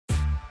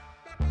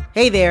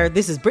Hey there,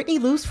 this is Brittany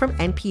Luce from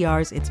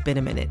NPR's It's Been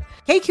a Minute.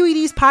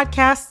 KQED's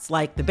podcasts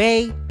like The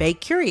Bay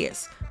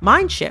Curious,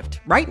 Mind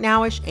Shift, Right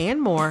Nowish,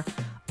 and more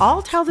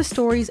all tell the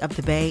stories of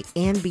the Bay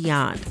and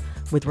beyond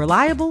with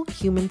reliable,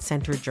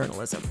 human-centered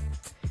journalism.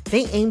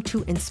 They aim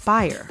to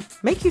inspire,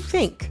 make you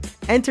think,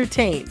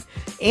 entertain,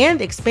 and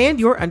expand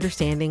your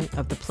understanding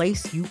of the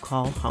place you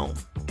call home.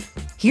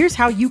 Here's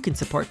how you can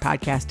support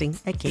podcasting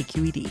at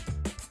KQED.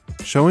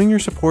 Showing your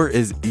support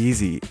is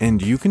easy,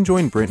 and you can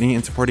join Brittany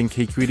in supporting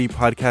KQED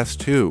Podcast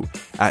too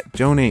at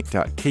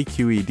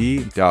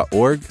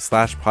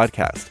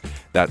donate.kqed.org/podcast.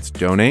 That's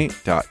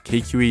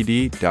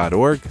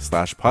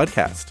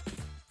donate.kqed.org/podcast.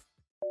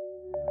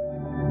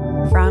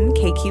 From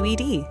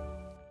KQED.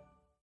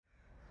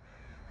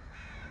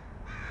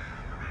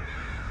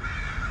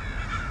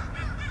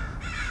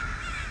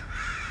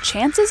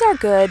 Chances are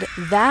good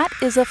that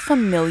is a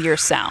familiar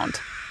sound.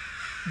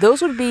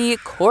 Those would be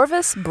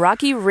Corvus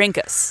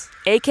brachyrhynchus,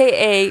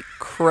 aka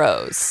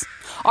crows,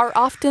 our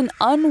often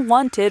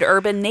unwanted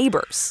urban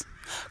neighbors.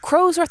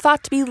 Crows are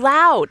thought to be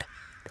loud,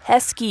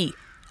 pesky,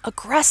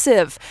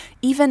 aggressive,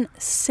 even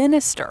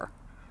sinister.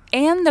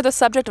 And they're the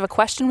subject of a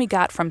question we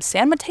got from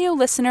San Mateo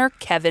listener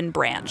Kevin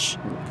Branch.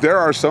 There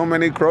are so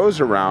many crows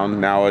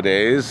around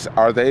nowadays.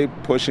 Are they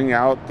pushing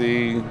out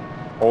the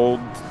old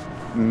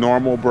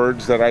normal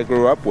birds that I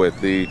grew up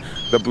with, the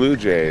blue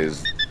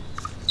jays,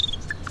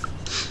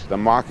 the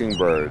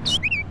mockingbirds,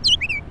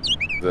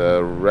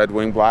 the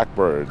red-winged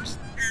blackbirds,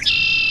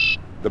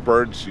 the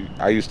birds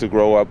I used to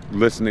grow up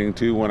listening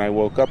to when I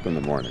woke up in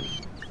the morning?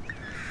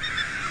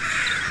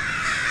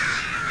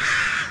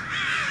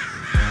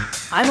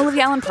 I'm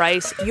Olivia Allen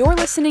Price. You're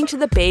listening to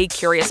the Bay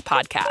Curious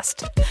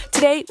podcast.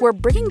 Today, we're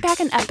bringing back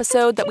an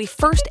episode that we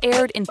first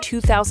aired in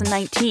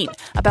 2019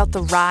 about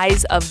the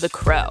rise of the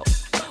crow.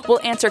 We'll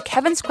answer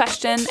Kevin's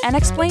question and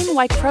explain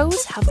why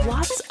crows have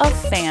lots of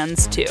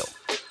fans, too.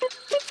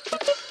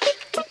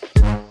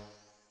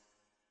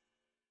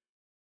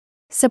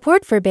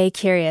 Support for Bay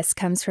Curious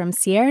comes from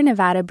Sierra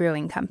Nevada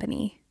Brewing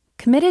Company,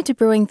 committed to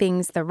brewing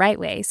things the right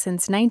way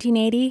since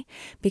 1980,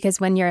 because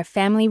when you're a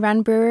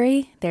family-run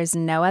brewery, there's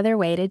no other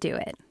way to do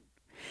it.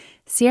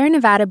 Sierra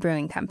Nevada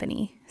Brewing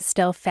Company,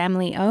 still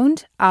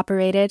family-owned,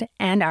 operated,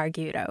 and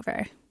argued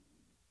over.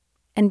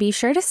 And be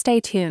sure to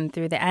stay tuned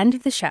through the end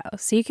of the show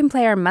so you can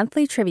play our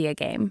monthly trivia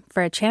game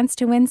for a chance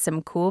to win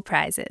some cool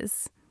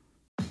prizes.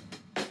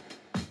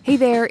 Hey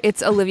there,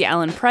 it's Olivia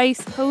Allen Price,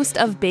 host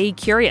of Bay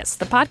Curious,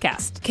 the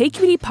podcast.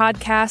 KQED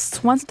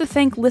Podcasts wants to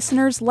thank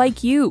listeners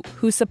like you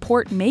whose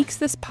support makes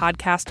this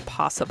podcast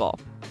possible.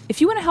 If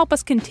you want to help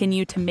us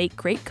continue to make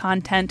great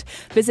content,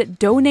 visit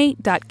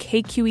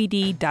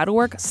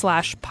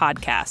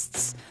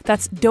donate.kqed.org/podcasts.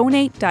 That's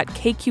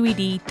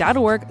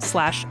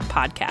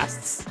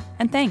donate.kqed.org/podcasts.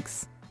 And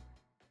thanks.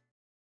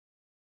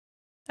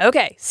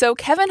 Okay, so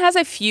Kevin has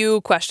a few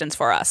questions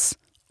for us.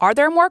 Are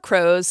there more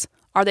crows?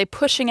 Are they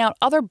pushing out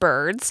other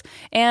birds?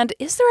 And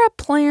is there a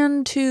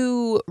plan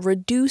to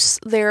reduce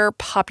their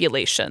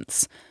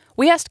populations?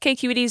 We asked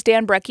KQED's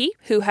Dan Brekke,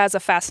 who has a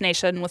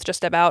fascination with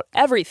just about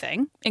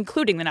everything,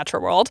 including the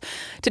natural world,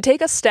 to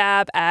take a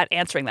stab at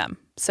answering them.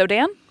 So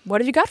Dan, what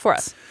have you got for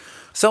us?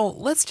 So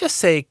let's just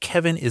say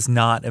Kevin is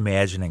not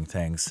imagining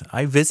things.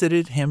 I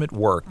visited him at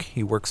work.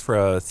 He works for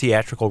a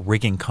theatrical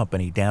rigging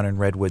company down in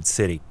Redwood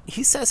City.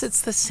 He says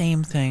it's the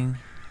same thing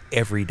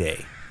every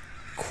day.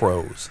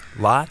 Crows.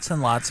 Lots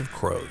and lots of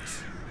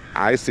crows.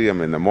 I see them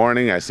in the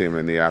morning, I see them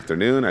in the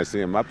afternoon, I see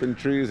them up in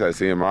trees, I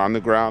see them on the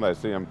ground, I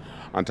see them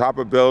on top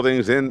of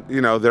buildings,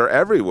 they're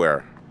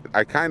everywhere.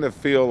 I kind of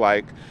feel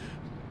like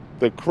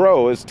the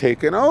crow is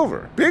taken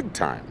over, big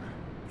time.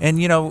 And,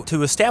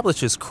 to establish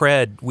his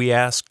cred, we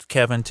asked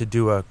Kevin to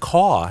do a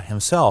caw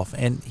himself,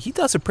 and he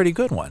does a pretty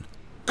good one.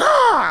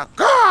 Caw!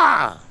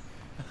 Caw!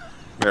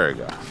 There you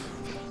go.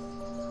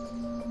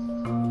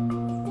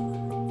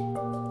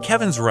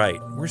 Kevin's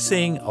right. We're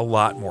seeing a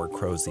lot more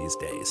crows these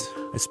days.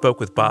 I spoke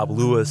with Bob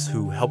Lewis,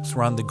 who helps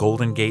run the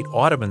Golden Gate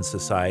Audubon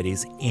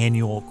Society's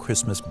annual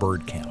Christmas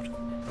bird count.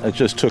 I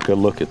just took a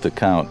look at the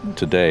count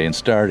today, and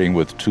starting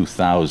with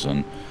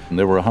 2000,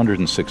 there were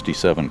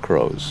 167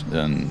 crows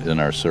in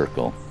our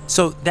circle.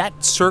 So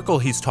that circle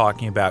he's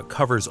talking about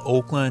covers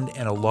Oakland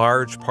and a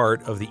large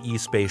part of the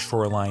East Bay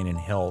shoreline and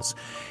hills.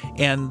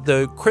 And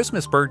the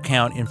Christmas bird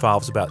count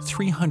involves about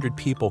 300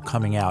 people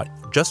coming out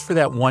just for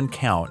that one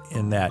count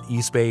in that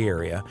East Bay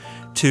area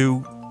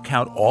to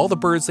count all the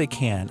birds they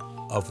can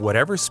of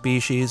whatever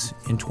species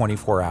in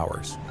 24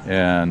 hours.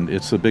 And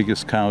it's the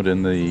biggest count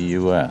in the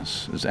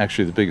U.S. It's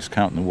actually the biggest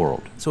count in the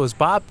world. So as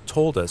Bob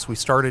told us, we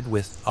started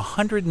with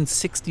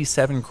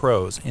 167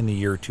 crows in the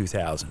year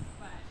 2000.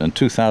 In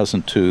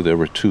 2002, there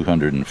were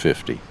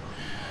 250.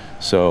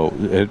 So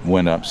it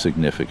went up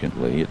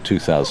significantly. In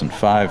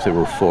 2005, there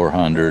were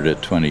 400.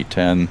 At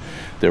 2010,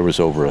 there was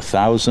over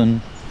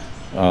 1,000.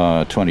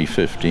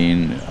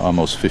 2015,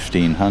 almost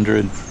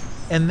 1,500.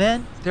 And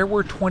then there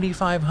were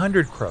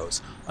 2,500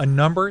 crows, a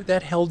number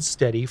that held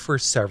steady for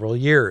several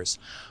years.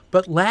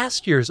 But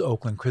last year's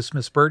Oakland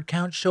Christmas bird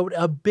count showed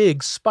a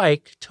big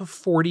spike to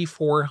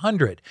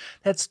 4,400.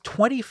 That's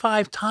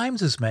 25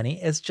 times as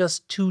many as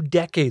just 2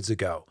 decades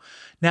ago.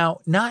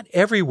 Now, not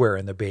everywhere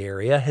in the Bay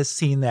Area has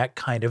seen that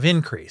kind of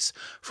increase.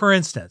 For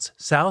instance,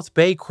 South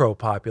Bay crow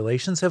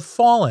populations have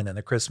fallen in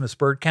the Christmas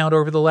bird count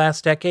over the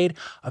last decade,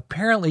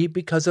 apparently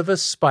because of a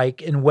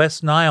spike in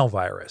West Nile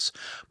virus.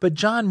 But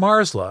John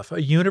Marsloff,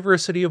 a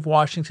University of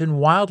Washington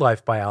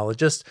wildlife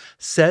biologist,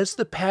 says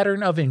the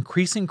pattern of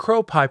increasing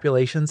crow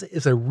populations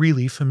is a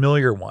really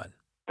familiar one.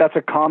 That's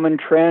a common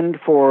trend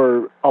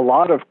for a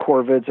lot of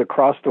corvids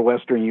across the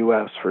western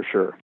U.S. for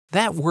sure.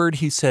 That word,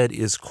 he said,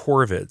 is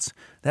corvids.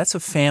 That's a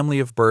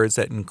family of birds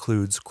that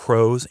includes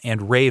crows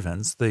and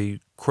ravens, the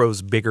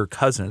crow's bigger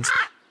cousins.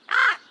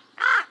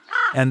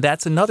 And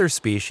that's another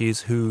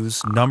species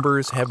whose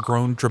numbers have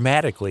grown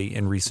dramatically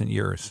in recent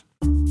years.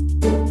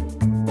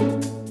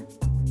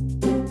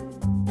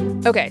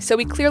 Okay, so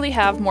we clearly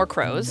have more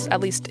crows, at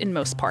least in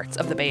most parts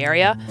of the Bay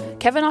Area.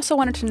 Kevin also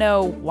wanted to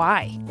know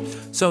why.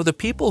 So the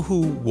people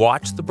who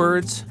watch the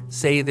birds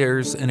say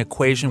there's an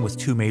equation with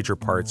 2 major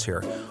parts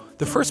here.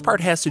 The first part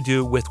has to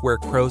do with where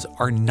crows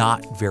are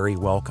not very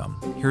welcome.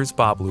 Here's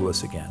Bob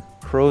Lewis again.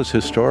 Crows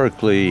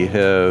historically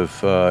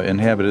have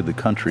inhabited the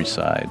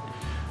countryside.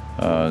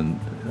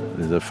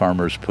 The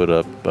farmers put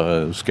up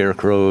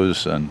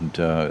scarecrows, and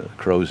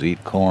crows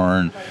eat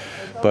corn.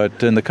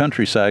 But in the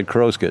countryside,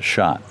 crows get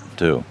shot,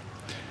 too.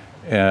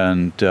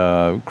 And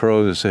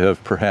crows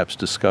have perhaps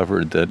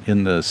discovered that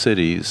in the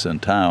cities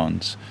and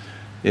towns,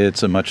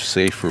 it's a much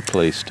safer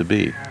place to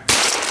be.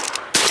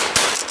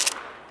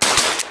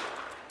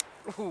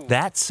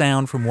 That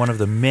sound from one of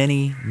the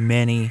many,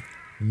 many,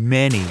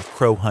 many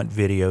crow hunt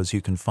videos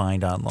you can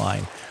find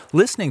online.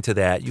 Listening to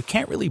that, you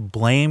can't really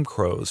blame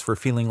crows for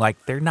feeling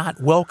like they're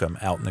not welcome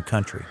out in the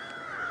country.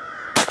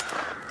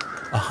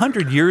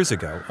 100 years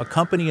ago, a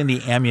company in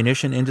the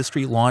ammunition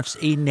industry launched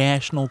a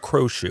national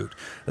crow shoot,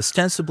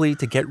 ostensibly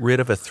to get rid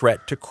of a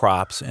threat to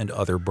crops and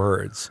other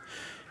birds.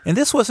 And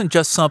this wasn't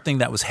just something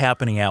that was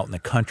happening out in the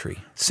country.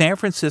 San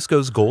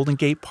Francisco's Golden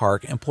Gate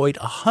Park employed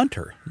a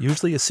hunter,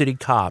 usually a city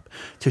cop,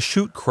 to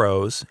shoot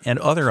crows and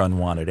other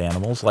unwanted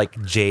animals like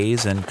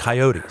jays and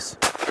coyotes.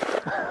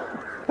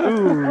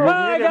 Ooh,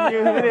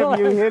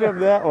 you hit him,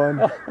 that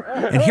one.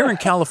 And here in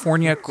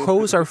California,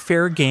 crows are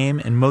fair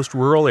game in most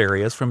rural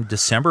areas from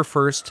December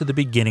 1st to the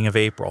beginning of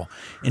April.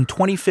 In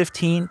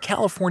 2015,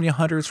 California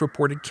hunters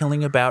reported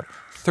killing about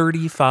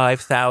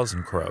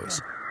 35,000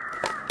 crows.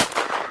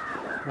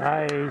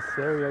 Nice,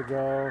 there you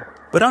go.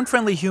 But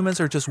unfriendly humans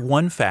are just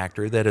one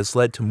factor that has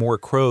led to more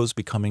crows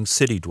becoming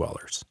city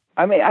dwellers.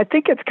 I mean, I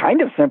think it's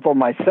kind of simple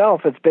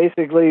myself. It's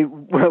basically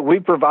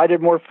we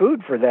provided more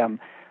food for them.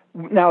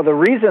 Now, the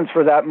reasons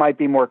for that might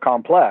be more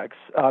complex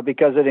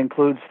because it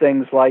includes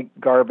things like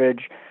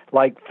garbage,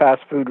 like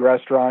fast food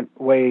restaurant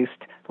waste,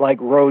 like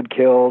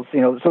roadkills.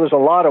 So there's a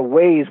lot of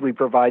ways we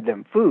provide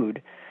them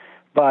food.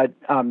 But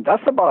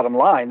that's the bottom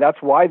line.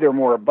 That's why they're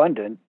more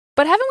abundant.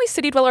 But haven't we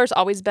city dwellers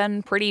always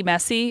been pretty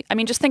messy? I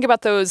mean, just think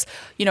about those,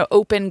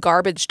 open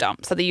garbage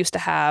dumps that they used to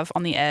have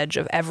on the edge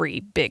of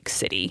every big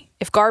city.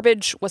 If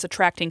garbage was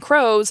attracting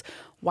crows,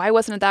 why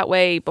wasn't it that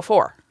way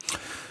before?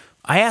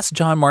 I asked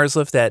John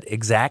Marsloff that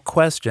exact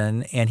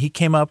question, and he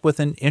came up with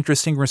an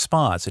interesting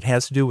response. It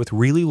has to do with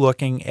really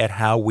looking at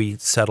how we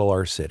settle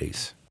our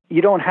cities.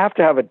 You don't have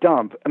to have a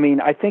dump. I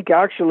mean, I think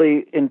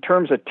actually in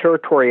terms of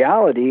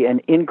territoriality and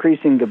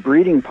increasing the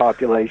breeding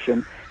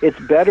population, it's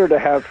better to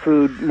have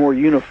food more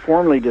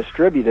uniformly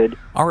distributed.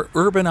 Our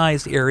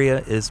urbanized area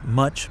is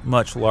much,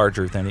 much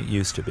larger than it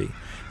used to be,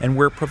 and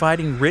we're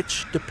providing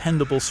rich,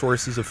 dependable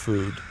sources of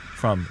food,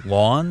 from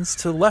lawns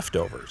to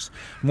leftovers.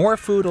 More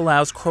food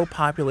allows crow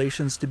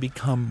populations to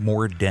become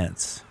more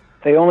dense.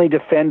 They only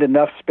defend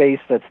enough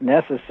space that's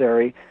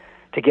necessary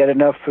to get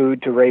enough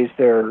food to raise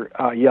their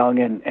young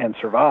and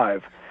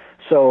survive.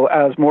 So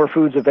as more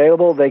food's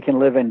available, they can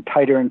live in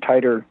tighter and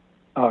tighter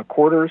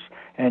quarters,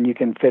 and you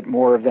can fit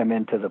more of them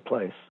into the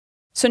place.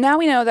 So now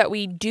we know that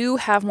we do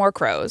have more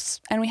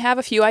crows, and we have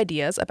a few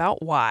ideas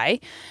about why.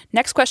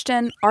 Next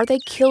question, are they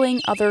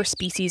killing other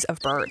species of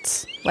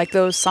birds, like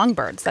those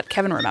songbirds that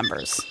Kevin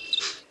remembers?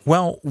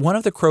 Well, one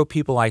of the crow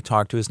people I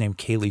talked to is named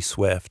Kaylee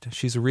Swift.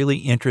 She's a really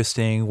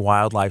interesting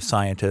wildlife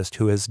scientist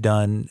who has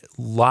done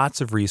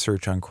lots of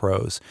research on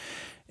crows.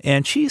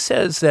 And she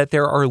says that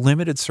there are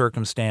limited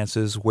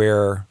circumstances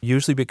where,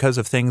 usually because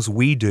of things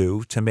we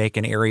do to make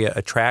an area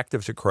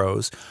attractive to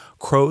crows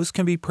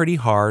can be pretty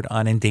hard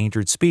on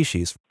endangered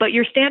species. But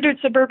your standard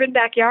suburban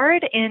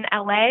backyard in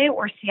LA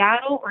or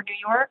Seattle or New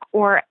York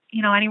or,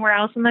 anywhere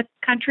else in the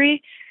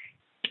country,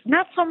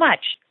 not so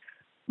much.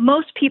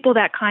 Most people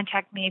that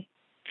contact me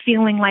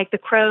feeling like the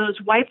crows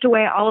wiped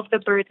away all of the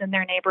birds in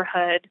their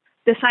neighborhood,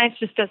 the science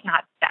just does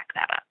not back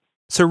that up.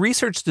 So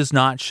research does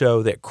not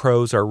show that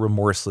crows are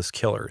remorseless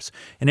killers.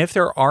 And if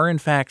there are, in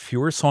fact,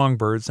 fewer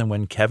songbirds than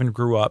when Kevin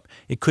grew up,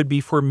 it could be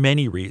for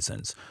many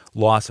reasons.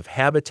 Loss of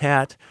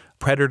habitat,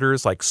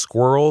 predators like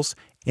squirrels,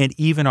 and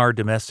even our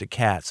domestic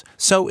cats.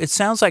 So it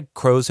sounds like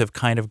crows have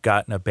kind of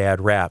gotten a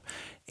bad rap.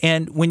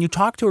 And when you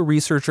talk to a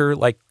researcher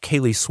like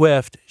Kaylee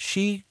Swift,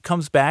 she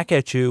comes back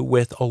at you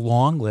with a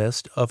long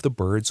list of the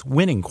birds'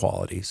 winning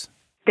qualities.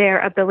 Their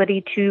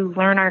ability to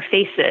learn our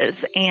faces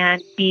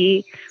and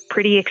be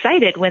pretty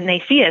excited when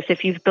they see us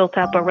if you've built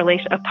up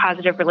a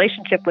positive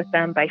relationship with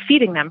them by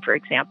feeding them, for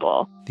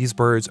example. These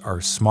birds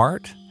are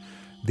smart.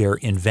 They're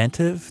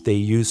inventive. They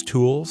use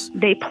tools.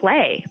 They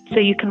play, so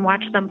you can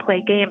watch them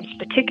play games,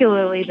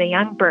 particularly the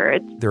young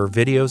birds. There are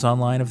videos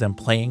online of them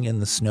playing in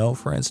the snow,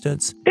 for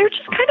instance. They're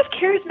just kind of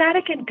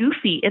charismatic and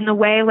goofy in the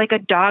way like a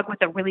dog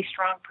with a really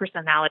strong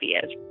personality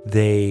is.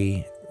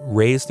 They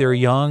raise their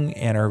young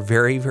and are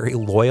very, very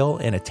loyal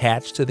and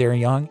attached to their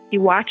young.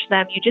 You watch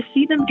them, you just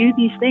see them do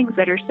these things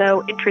that are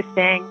so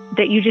interesting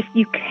that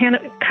you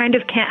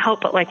can't help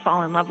but like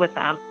fall in love with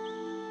them.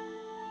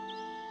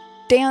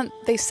 Dan,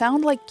 they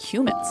sound like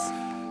humans.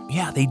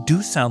 Yeah, they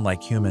do sound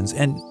like humans.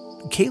 And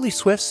Kaylee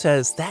Swift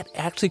says that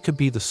actually could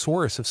be the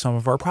source of some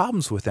of our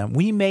problems with them.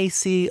 We may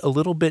see a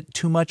little bit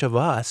too much of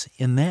us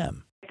in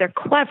them. They're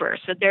clever,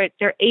 so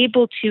they're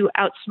able to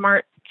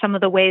outsmart some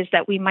of the ways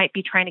that we might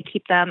be trying to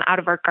keep them out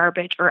of our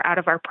garbage or out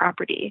of our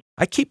property.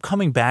 I keep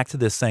coming back to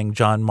this thing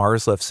John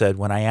Marsliff said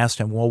when I asked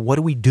him, well, what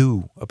do we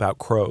do about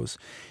crows?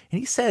 And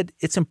he said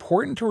it's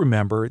important to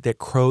remember that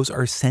crows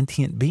are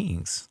sentient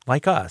beings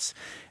like us,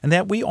 and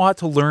that we ought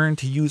to learn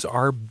to use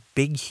our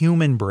big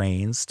human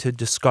brains to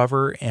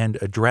discover and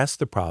address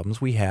the problems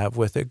we have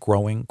with a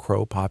growing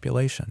crow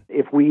population.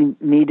 If we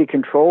need to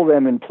control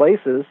them in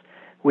places,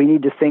 we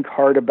need to think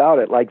hard about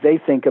it. Like they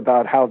think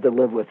about how to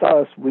live with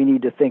us, we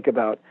need to think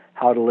about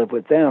how to live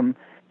with them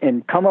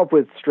and come up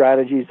with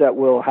strategies that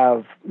will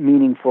have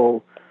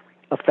meaningful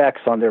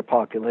effects on their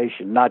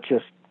population, not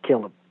just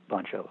kill a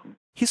bunch of them.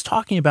 He's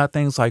talking about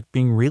things like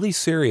being really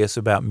serious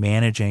about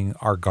managing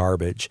our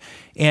garbage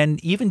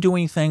and even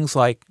doing things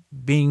like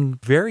being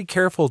very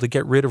careful to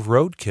get rid of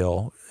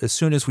roadkill as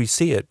soon as we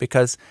see it,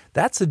 because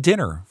that's a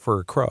dinner for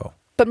a crow.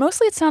 But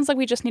mostly it sounds like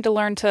we just need to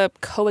learn to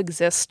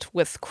coexist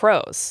with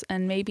crows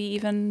and maybe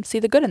even see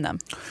the good in them.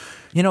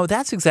 You know,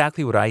 that's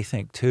exactly what I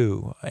think,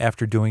 too,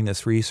 after doing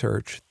this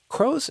research.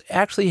 Crows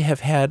actually have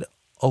had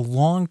a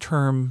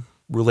long-term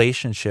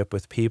relationship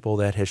with people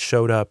that has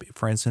showed up,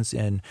 for instance,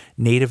 in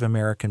Native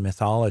American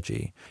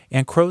mythology.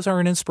 And crows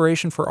are an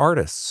inspiration for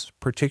artists,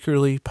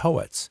 particularly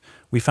poets.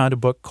 We found a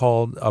book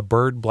called A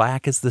Bird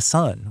Black as the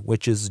Sun,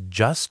 which is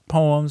just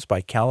poems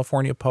by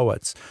California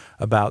poets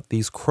about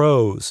these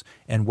crows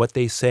and what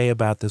they say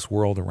about this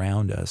world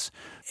around us.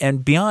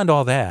 And beyond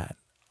all that,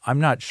 I'm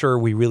not sure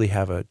we really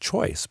have a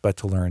choice but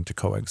to learn to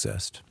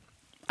coexist.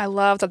 I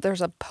love that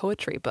there's a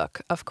poetry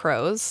book of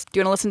crows. Do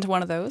you want to listen to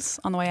one of those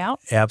on the way out?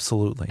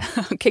 Absolutely.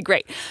 Okay,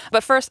 great.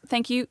 But first,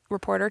 thank you,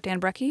 reporter Dan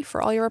Brekke, for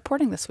all your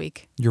reporting this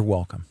week. You're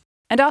welcome.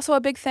 And also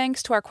a big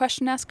thanks to our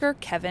question asker,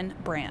 Kevin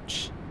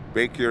Branch.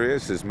 Bay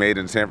Curious is made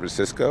in San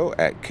Francisco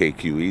at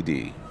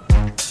KQED.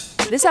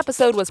 This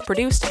episode was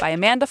produced by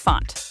Amanda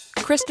Font,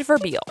 Christopher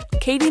Beal,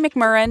 Katie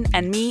McMurran,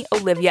 and me,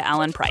 Olivia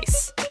Allen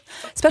Price.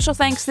 Special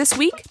thanks this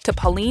week to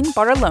Pauline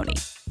Bartoloni.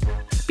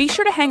 Be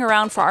sure to hang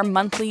around for our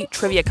monthly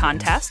trivia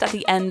contest at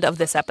the end of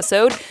this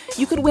episode.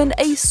 You could win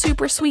a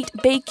super sweet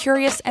Bay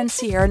Curious and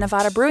Sierra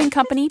Nevada Brewing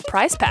Company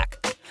prize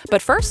pack.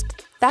 But first,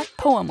 that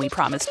poem we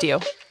promised you.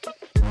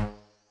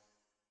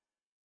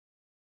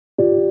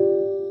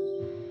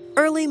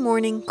 Early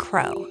Morning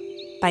Crow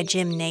by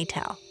Jim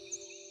Natel.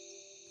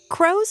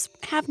 Crows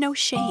have no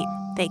shame.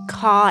 They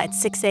caw at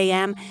 6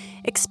 a.m.,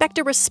 expect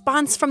a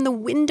response from the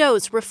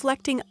windows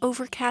reflecting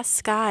overcast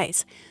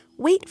skies,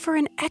 wait for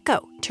an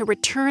echo to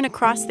return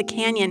across the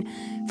canyon,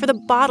 for the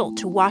bottle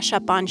to wash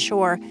up on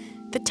shore,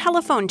 the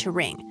telephone to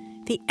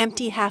ring, the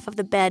empty half of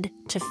the bed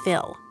to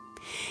fill.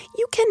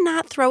 You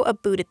cannot throw a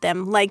boot at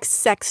them like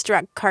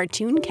sex-struck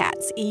cartoon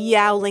cats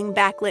yowling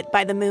backlit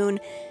by the moon,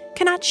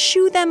 cannot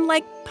shoo them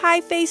like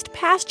pie-faced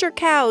pasture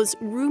cows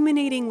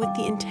ruminating with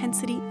the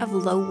intensity of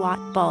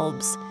low-watt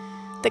bulbs.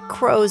 The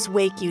crows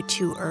wake you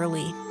too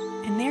early,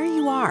 and there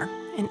you are,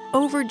 an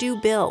overdue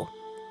bill,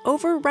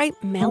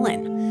 overripe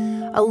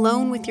melon,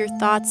 alone with your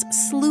thoughts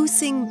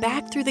sluicing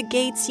back through the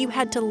gates you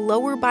had to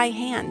lower by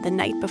hand the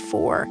night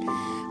before,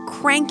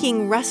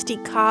 cranking rusty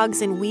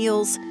cogs and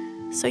wheels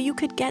so you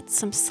could get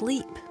some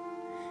sleep.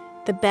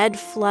 The bed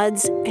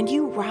floods and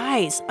you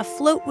rise,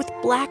 afloat with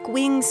black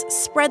wings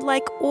spread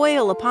like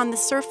oil upon the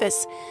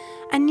surface,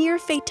 a near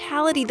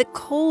fatality the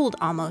cold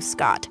almost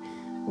got,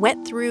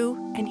 wet through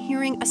and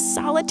hearing a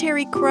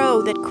solitary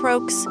crow that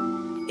croaks,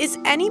 "Is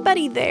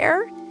anybody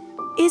there?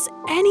 Is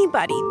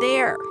anybody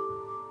there?"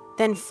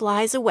 Then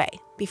flies away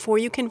before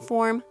you can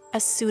form a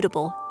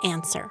suitable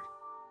answer.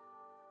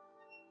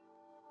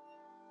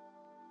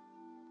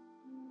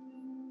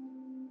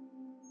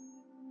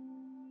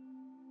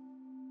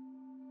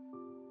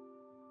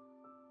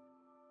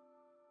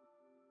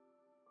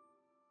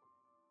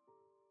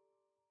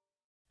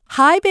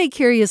 Hi, Bay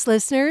Curious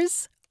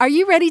listeners. Are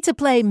you ready to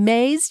play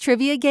May's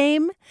trivia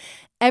game?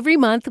 Every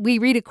month, we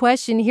read a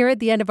question here at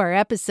the end of our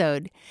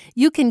episode.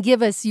 You can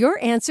give us your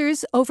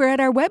answers over at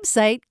our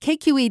website,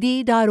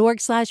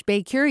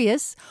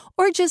 kqed.org/BayCurious,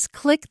 or just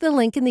click the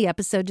link in the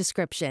episode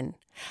description.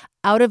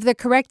 Out of the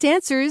correct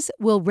answers,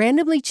 we'll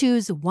randomly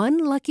choose one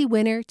lucky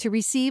winner to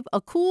receive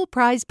a cool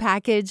prize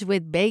package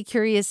with Bay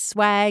Curious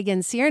swag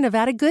and Sierra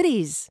Nevada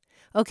goodies.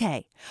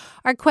 Okay,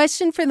 our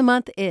question for the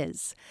month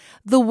is,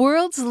 the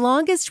world's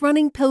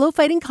longest-running pillow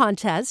fighting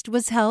contest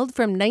was held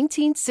from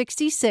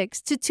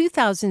 1966 to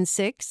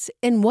 2006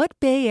 in what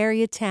Bay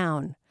Area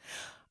town?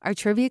 Our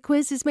trivia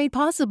quiz is made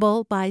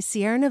possible by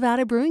Sierra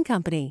Nevada Brewing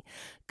Company.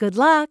 Good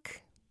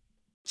luck!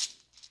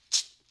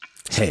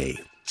 Hey,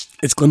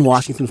 it's Glenn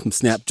Washington from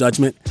Snap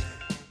Judgment,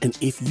 and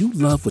if you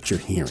love what you're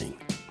hearing,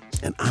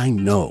 and I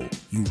know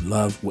you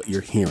love what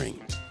you're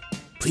hearing,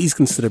 please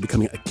consider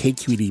becoming a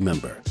KQED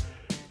member.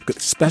 Get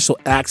special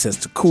access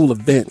to cool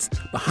events,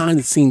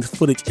 behind-the-scenes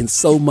footage, and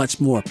so much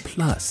more.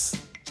 Plus,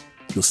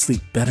 you'll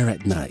sleep better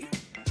at night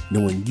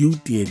knowing you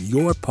did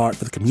your part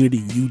for the community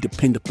you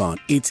depend upon.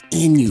 It's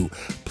in you.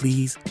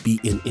 Please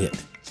be in it.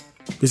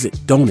 Visit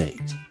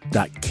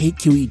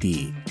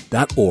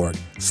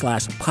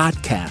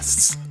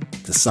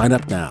donate.kqed.org/podcasts to sign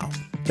up now.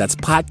 That's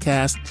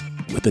podcast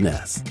with an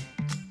S.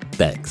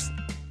 Thanks.